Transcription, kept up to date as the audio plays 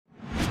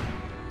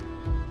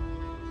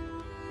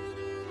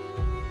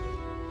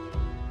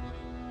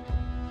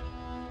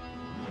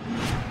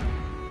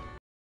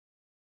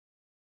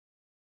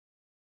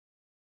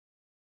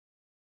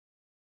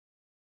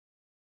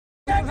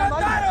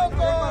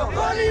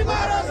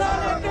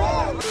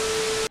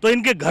तो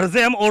इनके घर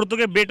से हम औरतों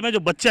के पेट में जो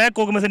बच्चा है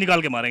कोक में से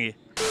निकाल के मारेंगे।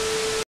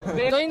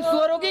 तो इन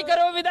सुअरों की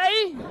करो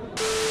विदाई।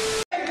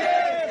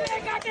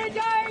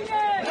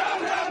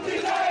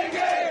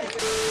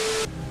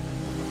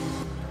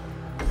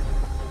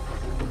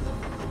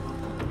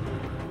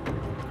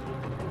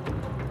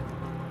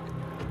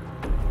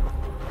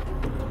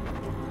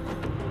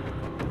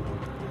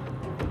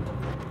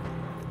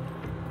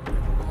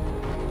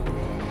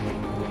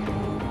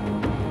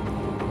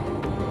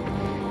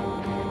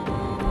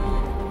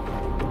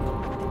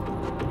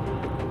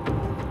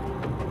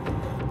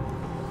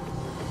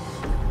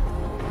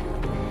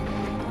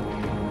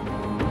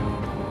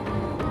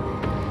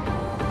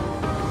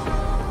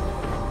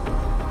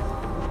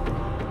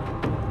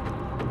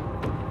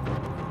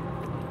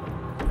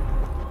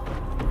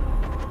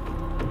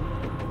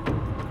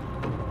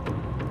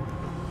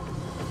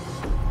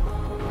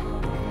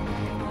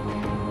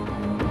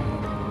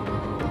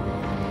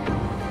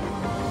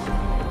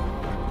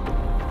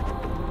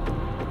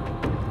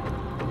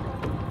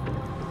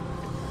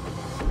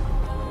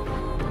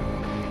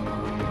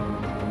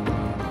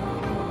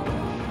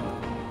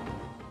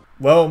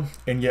 Well,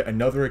 and yet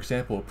another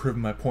example of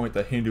proving my point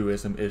that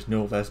Hinduism is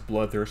no less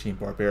bloodthirsty and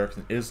barbaric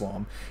than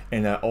Islam,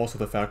 and that also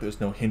the fact that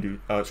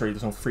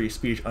there's no free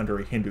speech under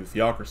a Hindu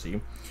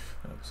theocracy.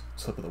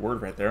 Slip of the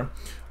word right there.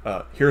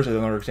 Here's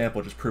another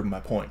example just proving my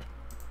point.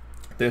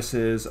 This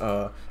is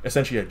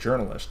essentially a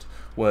journalist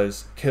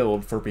was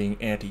killed for being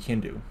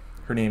anti-Hindu.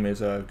 Her name is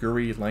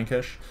Gauri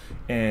Lankesh,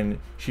 and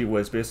she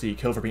was basically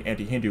killed for being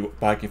anti-Hindu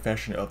by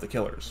confession of the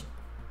killers.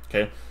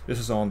 Okay, this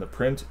is on the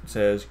print. It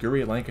says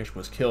Gauri Lankesh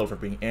was killed for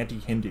being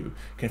anti-Hindu.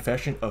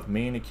 Confession of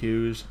main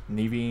accused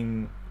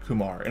Naveen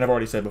Kumar. And I've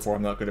already said before,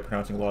 I'm not good at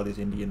pronouncing a lot of these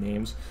Indian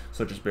names,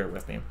 so just bear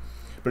with me.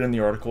 But in the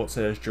article it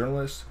says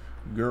journalist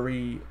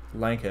Gauri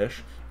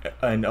Lankesh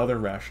and other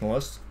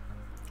rationalists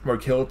were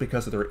killed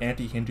because of their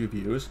anti-Hindu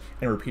views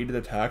and repeated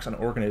attacks on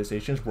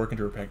organizations working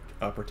to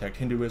protect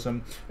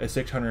Hinduism. A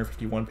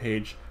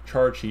 651-page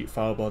charge sheet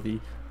filed by the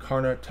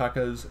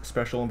Karnataka's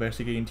Special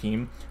Investigating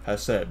Team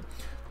has said.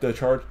 The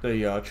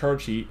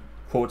charge sheet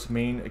quotes the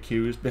main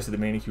accused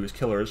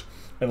killers,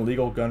 an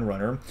illegal gun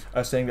runner,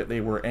 as saying that they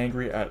were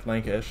angry at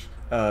Lankesh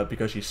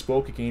because she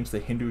spoke against the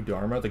Hindu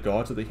Dharma, the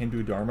gods of the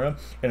Hindu Dharma,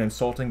 and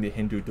insulting the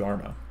Hindu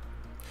Dharma.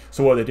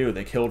 So what did they do?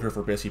 They killed her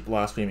for basically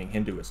blaspheming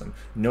Hinduism.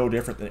 No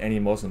different than any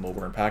Muslim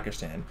over in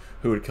Pakistan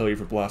who would kill you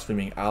for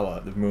blaspheming Allah,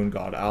 the moon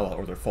god Allah,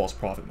 or their false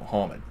prophet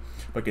Muhammad.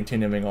 But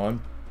continuing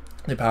on,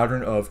 the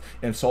pattern of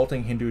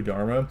insulting Hindu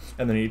Dharma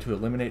and the need to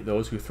eliminate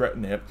those who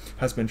threaten it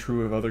has been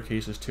true of other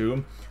cases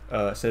too,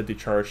 said the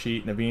charge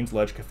sheet. Naveen's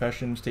alleged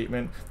confession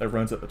statement that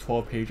runs up to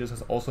 12 pages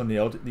has also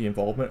nailed the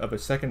involvement of a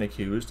second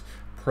accused,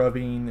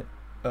 Praveen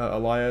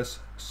alias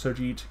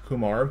Sujit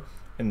Kumar,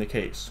 in the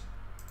case.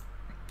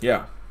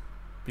 Yeah,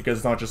 because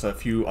it's not just a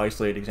few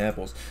isolated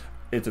examples.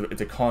 It's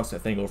a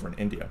constant thing over in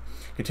India.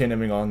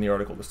 Continuing on the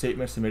article, the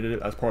statement submitted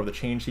as part of the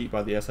change sheet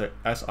by the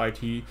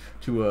SIT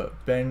to a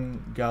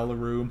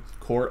Bengaluru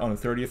court on the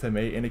 30th of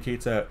May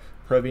indicates that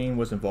Praveen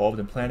was involved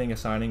in planning,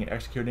 assigning, and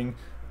executing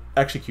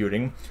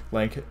the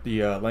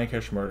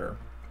Lankesh murder.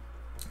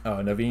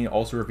 Naveen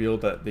also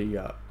revealed that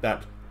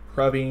that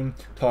Praveen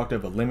talked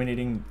of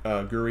eliminating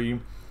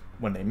Gauri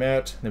when they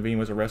met. Naveen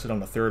was arrested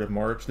on the 3rd of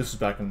March. This was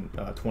back in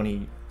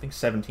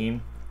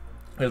 2017.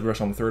 He was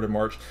arrested on the 3rd of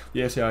March.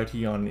 The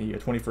SIT on the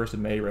 21st of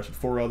May arrested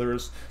 4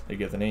 others. They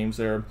give the names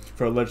there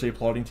for allegedly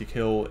plotting to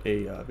kill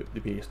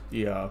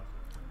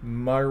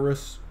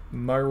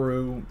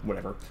Maru,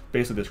 whatever,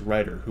 basically this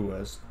writer who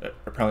was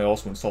apparently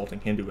also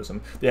insulting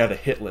Hinduism. They had a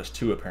hit list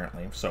too,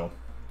 apparently. So,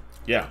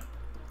 yeah.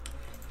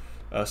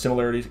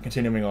 Similarities,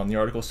 continuing on the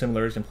article,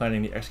 similarities in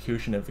planning the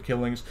execution of the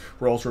killings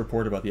were also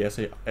reported by the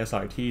SIT.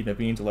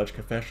 Naveen's alleged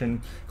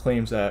confession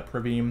claims that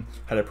Praveen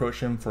had approached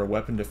him for a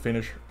weapon to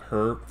finish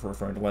her, for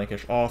referring to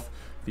Lankesh, off.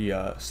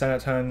 The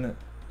Sanatan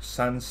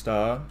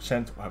Sansta,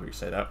 however you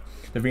say that.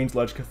 Naveen's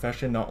alleged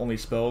confession not only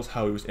spells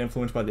how he was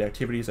influenced by the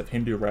activities of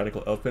Hindu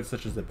radical outfits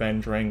such as the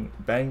Bajrang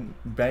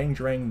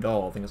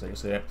Dal, I think is how you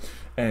say it,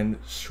 and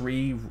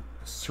Sri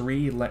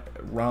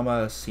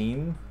Rama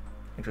Singh.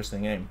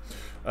 Interesting name.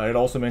 It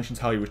also mentions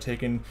how he was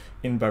taken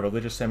in by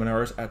religious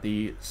seminars at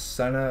the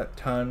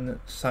Sanatan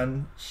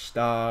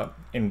Sansta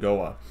in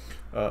Goa.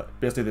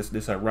 Basically,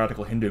 this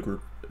radical Hindu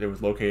group that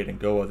was located in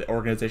Goa. The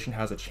organization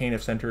has a chain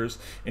of centers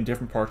in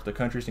different parts of the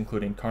countries,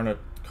 including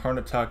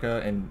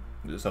Karnataka and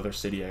this other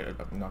city I'm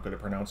not good at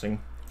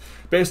pronouncing.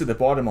 Basically, the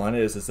bottom line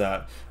is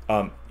that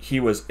he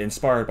was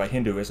inspired by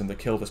Hinduism to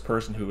kill this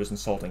person who was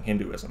insulting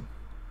Hinduism.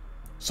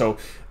 So,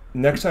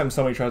 next time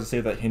somebody tries to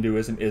say that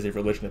Hinduism is a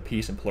religion of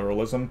peace and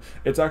pluralism,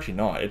 it's actually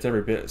not. It's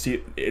every bit.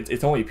 See,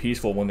 it's only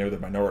peaceful when they're the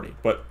minority.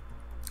 But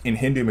in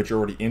Hindu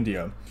majority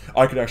India,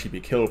 I could actually be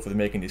killed for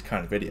making these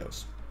kind of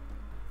videos,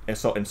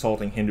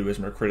 insulting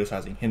Hinduism or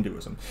criticizing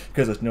Hinduism,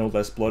 because it's no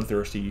less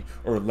bloodthirsty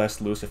or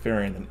less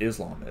Luciferian than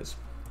Islam is.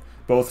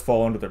 Both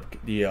fall under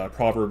the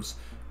Proverbs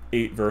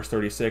 8 verse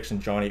 36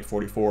 and John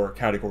 8:44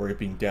 category of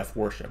being death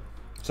worship.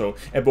 So,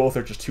 and both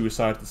are just two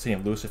sides of the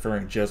same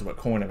Luciferian Jesuit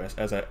coin,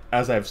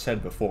 as I've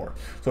said before.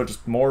 So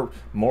just more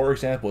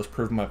examples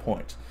proving my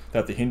point,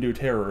 that the Hindu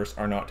terrorists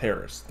are not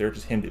terrorists. They're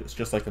just Hindus,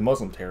 just like the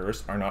Muslim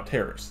terrorists are not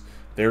terrorists.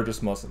 They're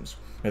just Muslims.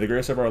 May the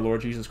grace of our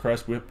Lord Jesus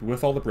Christ be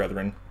with all the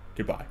brethren.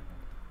 Goodbye.